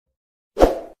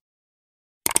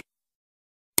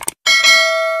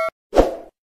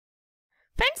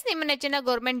Friends, ನಿಮ್ಮ ನೆಚ್ಚಿನ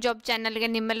government job ಚಾನೆಲ್ಗೆ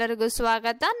ನಿಮ್ಮೆಲ್ಲರಿಗೂ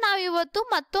ಸ್ವಾಗತ. ನಾವು ಇವತ್ತು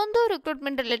ಮತ್ತೊಂದು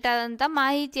ರಿಕ್ರೂಟ್ಮೆಂಟ್ ರಿಲೇಟೆಡ್ ಆದಂತ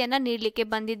ಮಾಹಿತಿಯನ್ನ ನೀಡಲಿಕ್ಕೆ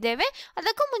ಬಂದಿದ್ದೇವೆ.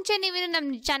 ಅದಕ್ಕೂ ಮುಂಚೆ ನೀವು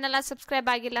ನಮ್ಮ ಚಾನೆಲ್ ಸಬ್ಸ್ಕ್ರೈಬ್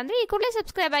ಆಗಿಲ್ಲ ಅಂದ್ರೆ ಈ ಕೂಡಲೇ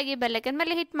ಸಬ್ಸ್ಕ್ರೈಬ್ ಆಗಿ ಬೆಲ್ ಐಕಾನ್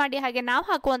ಮೇಲೆ ಹಿಟ್ ಮಾಡಿ, ಹಾಗೆ ನಾವು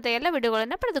ಹಾಕುವಂತ ಎಲ್ಲ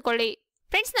ವಿಡಿಯೋಗಳನ್ನ ಪಡೆದುಕೊಳ್ಳಿ.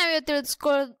 ಫ್ರೆಂಡ್ಸ್, ನಾವಿವತ್ತು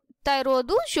ತಿಳಿದುಕೊಳ್ತಾ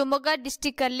ಇರೋದು ಶಿವಮೊಗ್ಗ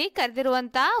ಡಿಸ್ಟಿಕ್ ಅಲ್ಲಿ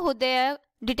ಕರೆದಿರುವಂತಹ ಹುದ್ದೆಯ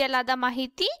ಡಿಟೇಲ್ ಆದ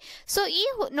ಮಾಹಿತಿ. ಸೊ ಈ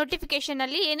ನೋಟಿಫಿಕೇಶನ್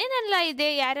ಅಲ್ಲಿ ಏನೇನೆಲ್ಲ ಇದೆ,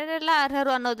 ಯಾರ್ಯಾರೆಲ್ಲ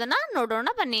ಅರ್ಹರು ಅನ್ನೋದನ್ನ ನೋಡೋಣ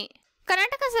ಬನ್ನಿ.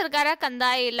 ಕರ್ನಾಟಕ ಸರ್ಕಾರ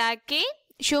ಕಂದಾಯ ಇಲಾಖೆ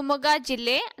ಶಿವಮೊಗ್ಗ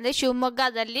ಜಿಲ್ಲೆ ಅಂದ್ರೆ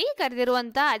ಶಿವಮೊಗ್ಗದಲ್ಲಿ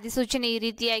ಕರೆದಿರುವಂತಹ ಅಧಿಸೂಚನೆ ಈ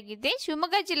ರೀತಿಯಾಗಿದೆ.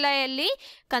 ಶಿವಮೊಗ್ಗ ಜಿಲ್ಲೆಯಲ್ಲಿ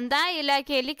ಕಂದಾಯ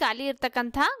ಇಲಾಖೆಯಲ್ಲಿ ಖಾಲಿ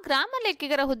ಇರತಕ್ಕಂತಹ ಗ್ರಾಮ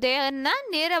ಲೆಕ್ಕಿಗರ ಹುದ್ದೆಯನ್ನ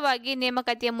ನೇರವಾಗಿ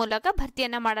ನೇಮಕಾತಿಯ ಮೂಲಕ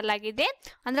ಭರ್ತಿಯನ್ನ ಮಾಡಲಾಗಿದೆ,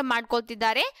 ಅಂದ್ರೆ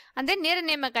ಮಾಡ್ಕೊಳ್ತಿದ್ದಾರೆ. ಅಂದ್ರೆ ನೇರ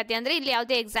ನೇಮಕಾತಿ, ಅಂದ್ರೆ ಇಲ್ಲಿ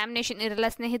ಯಾವುದೇ ಎಕ್ಸಾಮಿನೇಷನ್ ಇರಲ್ಲ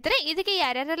ಸ್ನೇಹಿತರೆ. ಇದಕ್ಕೆ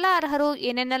ಯಾರ್ಯಾರೆಲ್ಲ ಅರ್ಹರು,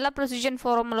 ಏನೇನೆಲ್ಲ ಪ್ರೊಸೀಜರ್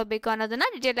ಫಾರ್ಮ್ ಬೇಕು ಅನ್ನೋದನ್ನ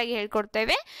ಡೀಟೇಲ್ ಆಗಿ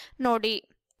ಹೇಳ್ಕೊಡ್ತೇವೆ ನೋಡಿ.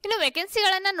 ಇನ್ನು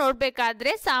ವೇಕೆನ್ಸಿಗಳನ್ನ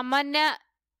ನೋಡ್ಬೇಕಾದ್ರೆ ಸಾಮಾನ್ಯ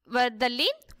ವರ್ಗದಲ್ಲಿ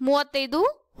 35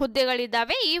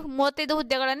 ಹುದ್ದೆಗಳಿದ್ದಾವೆ. ಈ 35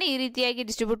 ಹುದ್ದೆಗಳನ್ನು ಈ ರೀತಿಯಾಗಿ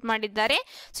ಡಿಸ್ಟ್ರಿಬ್ಯೂಟ್ ಮಾಡಿದ್ದಾರೆ.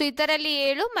 ಸೊ ಇದರಲ್ಲಿ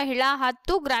 7, ಮಹಿಳಾ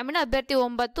 10, ಗ್ರಾಮೀಣ ಅಭ್ಯರ್ಥಿ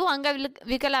 9,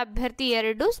 ಅಂಗವಿಕಲ ಅಭ್ಯರ್ಥಿ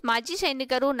 2, ಮಾಜಿ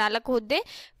ಸೈನಿಕರು 4 ಹುದ್ದೆ,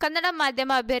 ಕನ್ನಡ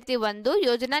ಮಾಧ್ಯಮ ಅಭ್ಯರ್ಥಿ 1,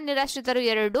 ಯೋಜನಾ ನಿರಾಶ್ರಿತರು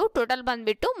 2, ಟೋಟಲ್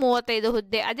ಬಂದ್ಬಿಟ್ಟು 35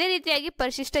 ಹುದ್ದೆ. ಅದೇ ರೀತಿಯಾಗಿ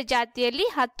ಪರಿಶಿಷ್ಟ ಜಾತಿಯಲ್ಲಿ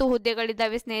 10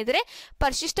 ಹುದ್ದೆಗಳಿದ್ದಾವೆ ಸ್ನೇಹಿತರೆ.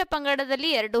 ಪರಿಶಿಷ್ಟ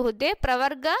ಪಂಗಡದಲ್ಲಿ 2 ಹುದ್ದೆ,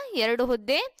 ಪ್ರವರ್ಗ 2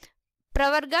 ಹುದ್ದೆ,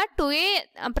 ಪ್ರವರ್ಗ 2A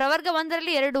ಪ್ರವರ್ಗ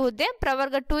 1ರಲ್ಲಿ 2 ಹುದ್ದೆ,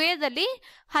 ಪ್ರವರ್ಗ 2Aದಲ್ಲಿ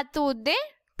 10 ಹುದ್ದೆ,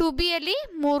 2Bಯಲ್ಲಿ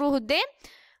 3 ಹುದ್ದೆ,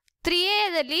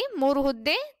 3Aದಲ್ಲಿ 3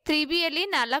 ಹುದ್ದೆ, 3Bಯಲ್ಲಿ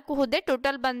 4 ಹುದ್ದೆ,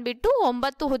 ಟೋಟಲ್ ಬಂದ್ಬಿಟ್ಟು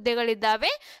 9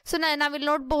 ಹುದ್ದೆಗಳಿದ್ದಾವೆ. ಸೊ ನಾವಿಲ್ಲಿ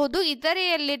ನೋಡಬಹುದು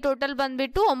ಇತರೆಯಲ್ಲಿ ಟೋಟಲ್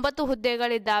ಬಂದ್ಬಿಟ್ಟು 9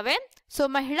 ಹುದ್ದೆಗಳಿದ್ದಾವೆ. ಸೊ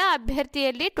ಮಹಿಳಾ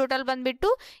ಅಭ್ಯರ್ಥಿಯಲ್ಲಿ ಟೋಟಲ್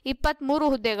ಬಂದ್ಬಿಟ್ಟು 23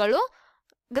 ಹುದ್ದೆಗಳು,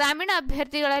 ಗ್ರಾಮೀಣ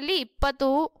ಅಭ್ಯರ್ಥಿಗಳಲ್ಲಿ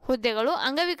 20 ಹುದ್ದೆಗಳು,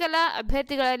 ಅಂಗವಿಕಲ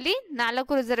ಅಭ್ಯರ್ಥಿಗಳಲ್ಲಿ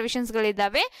 4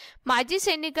 ರಿಸರ್ವೇಷನ್ಸ್ಗಳಿದ್ದಾವೆ, ಮಾಜಿ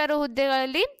ಸೈನಿಕರ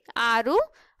ಹುದ್ದೆಗಳಲ್ಲಿ 6,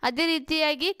 ಅದೇ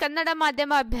ರೀತಿಯಾಗಿ ಕನ್ನಡ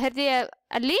ಮಾಧ್ಯಮ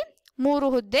ಅಭ್ಯರ್ಥಿಯಲ್ಲಿ 3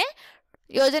 ಹುದ್ದೆ,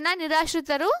 ಯೋಜನಾ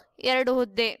ನಿರಾಶ್ರಿತರು 2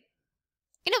 ಹುದ್ದೆ.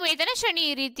 ಇನ್ನು ವೇತನ ಶ್ರೇಣಿ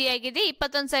ಈ ರೀತಿಯಾಗಿದೆ.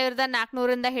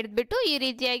 21,400ರಿಂದ ಹಿಡಿದ್ಬಿಟ್ಟು ಈ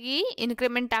ರೀತಿಯಾಗಿ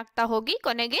ಇನ್ಕ್ರಿಮೆಂಟ್ ಆಗ್ತಾ ಹೋಗಿ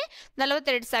ಕೊನೆಗೆ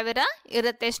 42,000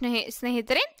 ಇರುತ್ತೆ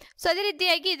ಸ್ನೇಹಿತರೆ. ಸೊ ಅದೇ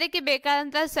ರೀತಿಯಾಗಿ ಇದಕ್ಕೆ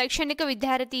ಬೇಕಾದಂತಹ ಶೈಕ್ಷಣಿಕ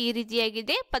ವಿದ್ಯಾರ್ಥಿ ಈ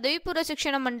ರೀತಿಯಾಗಿದೆ. ಪದವಿ ಪೂರ್ವ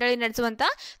ಶಿಕ್ಷಣ ಮಂಡಳಿ ನಡೆಸುವಂತಹ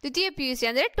ದ್ವಿತೀಯ PUC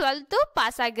ಅಂದ್ರೆ 12th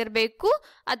ಪಾಸ್ ಆಗಿರಬೇಕು.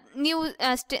 ನೀವು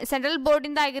ಸೆಂಟ್ರಲ್ ಬೋರ್ಡ್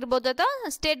ಇಂದ ಆಗಿರ್ಬೋದು ಅಥವಾ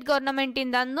ಸ್ಟೇಟ್ ಗವರ್ನಮೆಂಟ್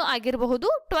ಇಂದನೂ ಆಗಿರಬಹುದು.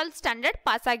 12th ಸ್ಟ್ಯಾಂಡರ್ಡ್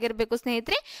ಪಾಸ್ ಆಗಿರಬೇಕು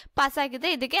ಸ್ನೇಹಿತರೆ. ಪಾಸ್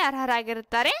ಆಗಿದ್ರೆ ಇದಕ್ಕೆ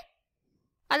ಅರ್ಹರಾಗಿರುತ್ತಾರೆ.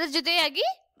 ಅದರ ಜೊತೆಯಾಗಿ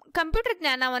ಕಂಪ್ಯೂಟರ್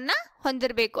ಜ್ಞಾನವನ್ನ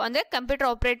ಹೊಂದಿರಬೇಕು, ಅಂದ್ರೆ ಕಂಪ್ಯೂಟರ್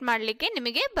ಆಪರೇಟ್ ಮಾಡಲಿಕ್ಕೆ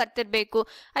ನಿಮಗೆ ಬರ್ತಿರ್ಬೇಕು.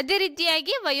 ಅದೇ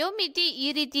ರೀತಿಯಾಗಿ ವಯೋಮಿತಿ ಈ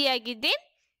ರೀತಿಯಾಗಿದೆ.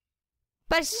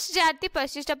 ಪರಿಶಿಷ್ಟ ಜಾತಿ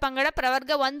ಪರಿಶಿಷ್ಟ ಪಂಗಡ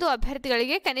ಪ್ರವರ್ಗ 1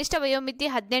 ಅಭ್ಯರ್ಥಿಗಳಿಗೆ ಕನಿಷ್ಠ ವಯೋಮಿತಿ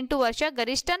 18 ವರ್ಷ,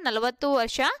 ಗರಿಷ್ಠ 40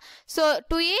 ವರ್ಷ. So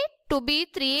 2A 2B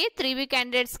 3A 3B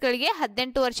ಕ್ಯಾಂಡಿಡೇಟ್ಸ್ಗಳಿಗೆ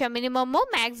 18 ವರ್ಷ ಮಿನಿಮಮ್,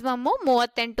 ಮ್ಯಾಕ್ಸಿಮಮ್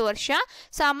 38 ವರ್ಷ.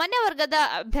 ಸಾಮಾನ್ಯ ವರ್ಗದ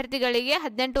ಅಭ್ಯರ್ಥಿಗಳಿಗೆ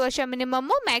 18 ವರ್ಷ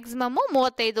ಮಿನಿಮಮ್, ಮ್ಯಾಕ್ಸಿಮಮ್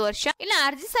 35 ವರ್ಷ. ಇನ್ನು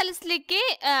ಅರ್ಜಿ ಸಲ್ಲಿಸಲಿಕ್ಕೆ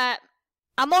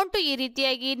ಅಮೌಂಟ್ ಈ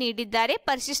ರೀತಿಯಾಗಿ ನೀಡಿದ್ದಾರೆ.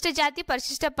 ಪರಿಶಿಷ್ಟ ಜಾತಿ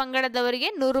ಪರಿಶಿಷ್ಟ ಪಂಗಡದವರಿಗೆ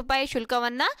 100 ರೂಪಾಯಿ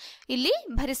ಶುಲ್ಕವನ್ನ ಇಲ್ಲಿ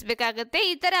ಭರಿಸಬೇಕಾಗುತ್ತೆ.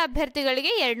 ಇತರ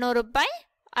ಅಭ್ಯರ್ಥಿಗಳಿಗೆ 200 ರೂಪಾಯಿ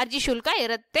ಅರ್ಜಿ ಶುಲ್ಕ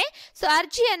ಇರುತ್ತೆ. ಸೊ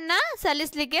ಅರ್ಜಿಯನ್ನ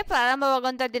ಸಲ್ಲಿಸಲಿಕ್ಕೆ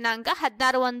ಪ್ರಾರಂಭವಾಗುವಂತ ದಿನಾಂಕ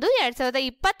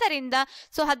 16/1/2020ರಿಂದ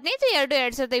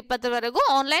 15/2/2020ವರೆಗೂ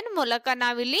ಆನ್ಲೈನ್ ಮೂಲಕ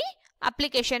ನಾವಿಲ್ಲಿ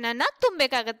ಅಪ್ಲಿಕೇಶನ್ ಅನ್ನ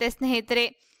ತುಂಬಬೇಕಾಗತ್ತೆ ಸ್ನೇಹಿತರೆ.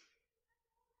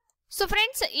 ಸೊ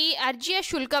ಫ್ರೆಂಡ್ಸ್, ಈ ಅರ್ಜಿಯ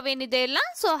ಶುಲ್ಕವೇನಿದೆ ಇಲ್ಲ,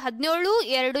 ಸೊ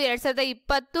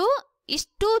 17/2/2020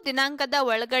 ಇಷ್ಟು ದಿನಾಂಕದ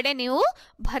ಒಳಗಡೆ ನೀವು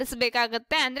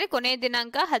ಭರಿಸಬೇಕಾಗತ್ತೆ. ಅಂದ್ರೆ ಕೊನೆಯ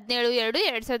ದಿನಾಂಕ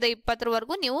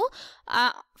 17/2/2020ವರೆಗೂ ನೀವು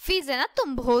ಫೀಸನ್ನ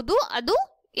ತುಂಬಬಹುದು. ಅದು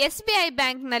SBI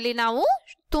ಬ್ಯಾಂಕ್ ನಲ್ಲಿ ನಾವು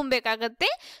ತುಂಬಬೇಕಾಗತ್ತೆ.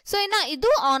 ಸೊ ಇನ್ನ ಇದು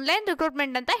ಆನ್ಲೈನ್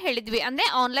ರಿಕ್ರೂಟ್ಮೆಂಟ್ ಅಂತ ಹೇಳಿದ್ವಿ, ಅಂದ್ರೆ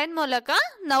ಆನ್ಲೈನ್ ಮೂಲಕ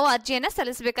ನಾವು ಅರ್ಜಿಯನ್ನ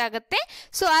ಸಲ್ಲಿಸಬೇಕಾಗತ್ತೆ.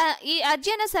 ಸೊ ಈ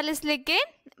ಅರ್ಜಿಯನ್ನ ಸಲ್ಲಿಸಲಿಕ್ಕೆ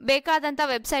ಬೇಕಾದಂತ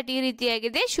ವೆಬ್ಸೈಟ್ ಈ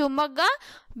ರೀತಿಯಾಗಿದೆ. ಶಿವಮೊಗ್ಗ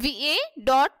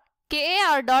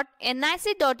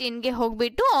VA.KAR.NIC.in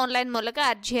ಹೋಗ್ಬಿಟ್ಟು ಆನ್ಲೈನ್ ಮೂಲಕ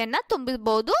ಅರ್ಜಿಯನ್ನ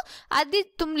ತುಂಬಬಹುದು. ಅರ್ಜಿ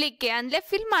ತುಂಬಲಿಕ್ಕೆ ಅಂದ್ರೆ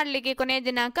ಫಿಲ್ ಮಾಡಲಿಕ್ಕೆ ಕೊನೆಯ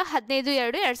ದಿನಾಂಕ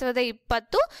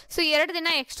 15/2/2020. ಸೊ 2 ದಿನ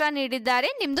ಎಕ್ಸ್ಟ್ರಾ ನೀಡಿದ್ದಾರೆ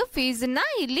ನಿಮ್ದು ಫೀಸ್ನ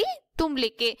ಇಲ್ಲಿ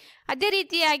ತುಂಬಲಿಕ್ಕೆ. ಅದೇ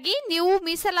ರೀತಿಯಾಗಿ ನೀವು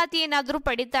ಮೀಸಲಾತಿ ಏನಾದರೂ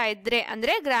ಪಡಿತಾ ಇದ್ರೆ,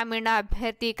 ಅಂದ್ರೆ ಗ್ರಾಮೀಣ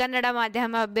ಅಭ್ಯರ್ಥಿ, ಕನ್ನಡ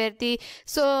ಮಾಧ್ಯಮ ಅಭ್ಯರ್ಥಿ,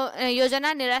 ಸೊ ಯೋಜನಾ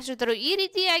ನಿರಾಶ್ರಿತರು, ಈ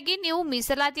ರೀತಿಯಾಗಿ ನೀವು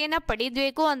ಮೀಸಲಾತಿಯನ್ನ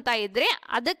ಪಡಿಬೇಕು ಅಂತ ಇದ್ರೆ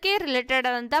ಅದಕ್ಕೆ ರಿಲೇಟೆಡ್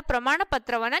ಆದಂತ ಪ್ರಮಾಣ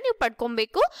ಪತ್ರವನ್ನ ನೀವು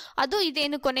ಪಡ್ಕೊಬೇಕು. ಅದು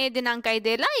ಇದೇನು ಕೊನೆಯ ದಿನಾಂಕ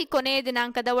ಇದೆಯಲ್ಲ, ಈ ಕೊನೆಯ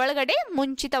ದಿನಾಂಕದ ಒಳಗಡೆ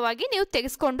ಮುಂಚಿತವಾಗಿ ನೀವು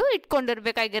ತೆಗೆಸ್ಕೊಂಡು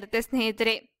ಇಟ್ಕೊಂಡಿರ್ಬೇಕಾಗಿರುತ್ತೆ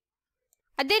ಸ್ನೇಹಿತರೆ.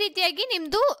 ಅದೇ ರೀತಿಯಾಗಿ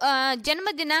ನಿಮ್ದು ಜನ್ಮ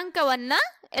ದಿನಾಂಕವನ್ನ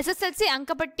SSLC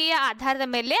ಅಂಕಪಟ್ಟಿಯ ಆಧಾರದ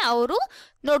ಮೇಲೆ ಅವರು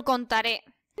ನೋಡ್ಕೊಂತಾರೆ.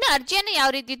 ಅರ್ಜಿಯನ್ನು ಯಾವ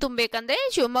ರೀತಿ ತುಂಬಬೇಕಂದ್ರೆ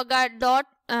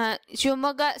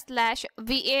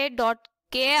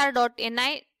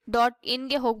ಶಿವಮೊಗ್ಗ/VA.KAR.NIC govt.in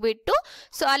ಗೆ ಹೋಗ್ಬಿಟ್ಟು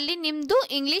ಸೊ ಅಲ್ಲಿ ನಿಮ್ದು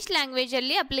ಇಂಗ್ಲಿಷ್ ಲ್ಯಾಂಗ್ವೇಜ್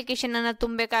ಅಲ್ಲಿ ಅಪ್ಲಿಕೇಶನ್ ಅನ್ನ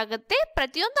ತುಂಬಬೇಕಾಗುತ್ತೆ.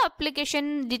 ಪ್ರತಿಯೊಂದು ಅಪ್ಲಿಕೇಶನ್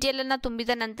ಡೀಟೇಲ್ ಅನ್ನ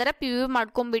ತುಂಬಿದ ನಂತರ PV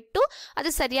ಮಾಡ್ಕೊಂಡ್ಬಿಟ್ಟು ಅದು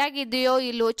ಸರಿಯಾಗಿದೆಯೋ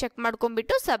ಇಲ್ಲೋ ಚೆಕ್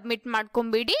ಮಾಡ್ಕೊಂಡ್ಬಿಟ್ಟು ಸಬ್ಮಿಟ್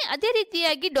ಮಾಡ್ಕೊಂಬಿಡಿ. ಅದೇ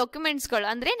ರೀತಿಯಾಗಿ ಡಾಕ್ಯುಮೆಂಟ್ಸ್ಗಳು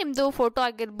ಅಂದ್ರೆ ನಿಮ್ದು ಫೋಟೋ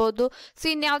ಆಗಿರ್ಬೋದು, ಸೊ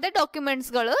ಇನ್ಯಾವುದೇ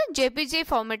ಡಾಕ್ಯುಮೆಂಟ್ಸ್ಗಳು JPG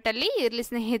ಫಾರ್ಮೆಟ್ ಅಲ್ಲಿ ಇರಲಿ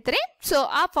ಸ್ನೇಹಿತರೆ. ಸೊ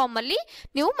ಆ ಫಾರ್ಮ್ ಅಲ್ಲಿ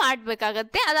ನೀವು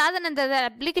ಮಾಡಬೇಕಾಗತ್ತೆ. ಅದಾದ ನಂತರ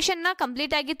ಅಪ್ಲಿಕೇಶನ್ ನ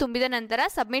ಕಂಪ್ಲೀಟ್ ಆಗಿ ತುಂಬಿದ ನಂತರ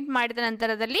ಸಬ್ಮಿಟ್ ಮಾಡಿದ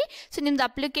ನಂತರದಲ್ಲಿ ಸೊ ನಿಮ್ದು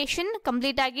ಅಪ್ಲಿಕೇಶನ್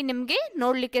ಕಂಪ್ಲೀಟ್ ಆಗಿ ನಿಮ್ಗೆ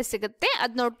ನೋಡ್ಲಿಕ್ಕೆ ಸಿಗುತ್ತೆ.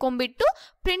 ಅದ್ ನೋಡ್ಕೊಂಡ್ಬಿಟ್ಟು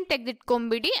ಪ್ರಿಂಟ್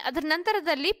ತೆಗೆದಿಟ್ಕೊಂಡ್ಬಿಡಿ. ಅದರ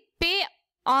ನಂತರದಲ್ಲಿ ಪೇ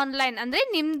ಆನ್ಲೈನ್ ಅಂದ್ರೆ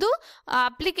ನಿಮ್ದು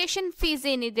ಅಪ್ಲಿಕೇಶನ್ ಫೀಸ್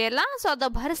ಏನಿದೆಯಲ್ಲ ಸೊ ಅದು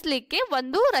ಭರಿಸ್ಲಿಕ್ಕೆ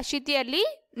ಒಂದು ರಶೀತಿಯಲ್ಲಿ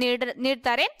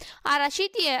ನೀಡ್ತಾರೆ. ಆ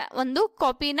ರಶೀತಿಯ ಒಂದು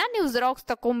ಕಾಪಿನ ನೀವು ಜೆರಾಕ್ಸ್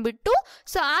ತಕೊಂಡ್ಬಿಟ್ಟು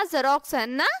ಸೊ ಆ ಜೆರಾಕ್ಸ್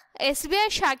ಅನ್ನ SBI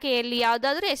ಶಾಖೆಯಲ್ಲಿ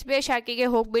ಯಾವ್ದಾದ್ರು SBI ಶಾಖೆಗೆ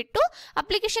ಹೋಗ್ಬಿಟ್ಟು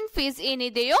ಅಪ್ಲಿಕೇಶನ್ ಫೀಸ್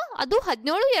ಏನಿದೆಯೋ ಅದು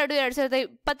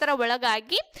 17/2/2020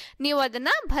 ಒಳಗಾಗಿ ನೀವು ಅದನ್ನ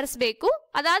ಭರಿಸಬೇಕು.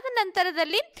 ಅದಾದ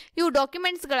ನಂತರದಲ್ಲಿ ಇವು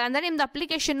ಡಾಕ್ಯುಮೆಂಟ್ಸ್ಗಳು ಅಂದ್ರೆ ನಿಮ್ದು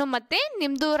ಅಪ್ಲಿಕೇಶನ್ ಮತ್ತೆ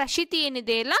ನಿಮ್ದು ರಶೀತಿ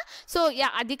ಏನಿದೆಯಲ್ಲ ಸೊ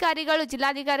ಅಧಿಕಾರಿಗಳು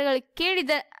ಜಿಲ್ಲಾಧಿಕಾರಿಗಳು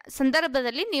ಕೇಳಿದ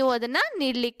ಸಂದರ್ಭದಲ್ಲಿ ನೀವು ಅದನ್ನ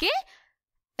ನೀಡಲಿಕ್ಕೆ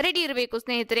ರೆಡಿ ಇರಬೇಕು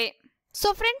ಸ್ನೇಹಿತರೆ. ಸೊ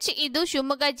ಫ್ರೆಂಡ್ಸ್, ಇದು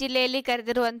ಶಿವಮೊಗ್ಗ ಜಿಲ್ಲೆಯಲ್ಲಿ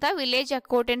ಕರೆದಿರುವಂತಹ ವಿಲೇಜ್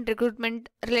ಅಕೌಂಟೆಂಟ್ ರಿಕ್ರೂಟ್ಮೆಂಟ್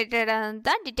ರಿಲೇಟೆಡ್ ಆದಂತ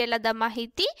ಡೀಟೇಲ್ ಆದ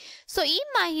ಮಾಹಿತಿ. ಸೊ ಈ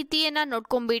ಮಾಹಿತಿಯನ್ನ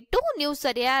ನೋಡ್ಕೊಂಡ್ಬಿಟ್ಟು ನೀವು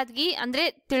ಸರಿಯಾಗಿ ಅಂದ್ರೆ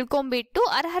ತಿಳ್ಕೊಂಡ್ಬಿಟ್ಟು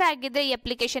ಅರ್ಹರಾಗಿದ್ರೆ ಈ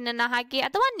ಅಪ್ಲಿಕೇಶನ್ ಅನ್ನ ಹಾಕಿ,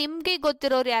 ಅಥವಾ ನಿಮ್ಗೆ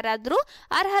ಗೊತ್ತಿರೋರು ಯಾರಾದ್ರೂ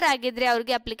ಅರ್ಹರಾಗಿದ್ರೆ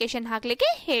ಅವ್ರಿಗೆ ಅಪ್ಲಿಕೇಶನ್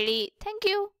ಹಾಕ್ಲಿಕ್ಕೆ ಹೇಳಿ. Thank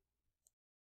you.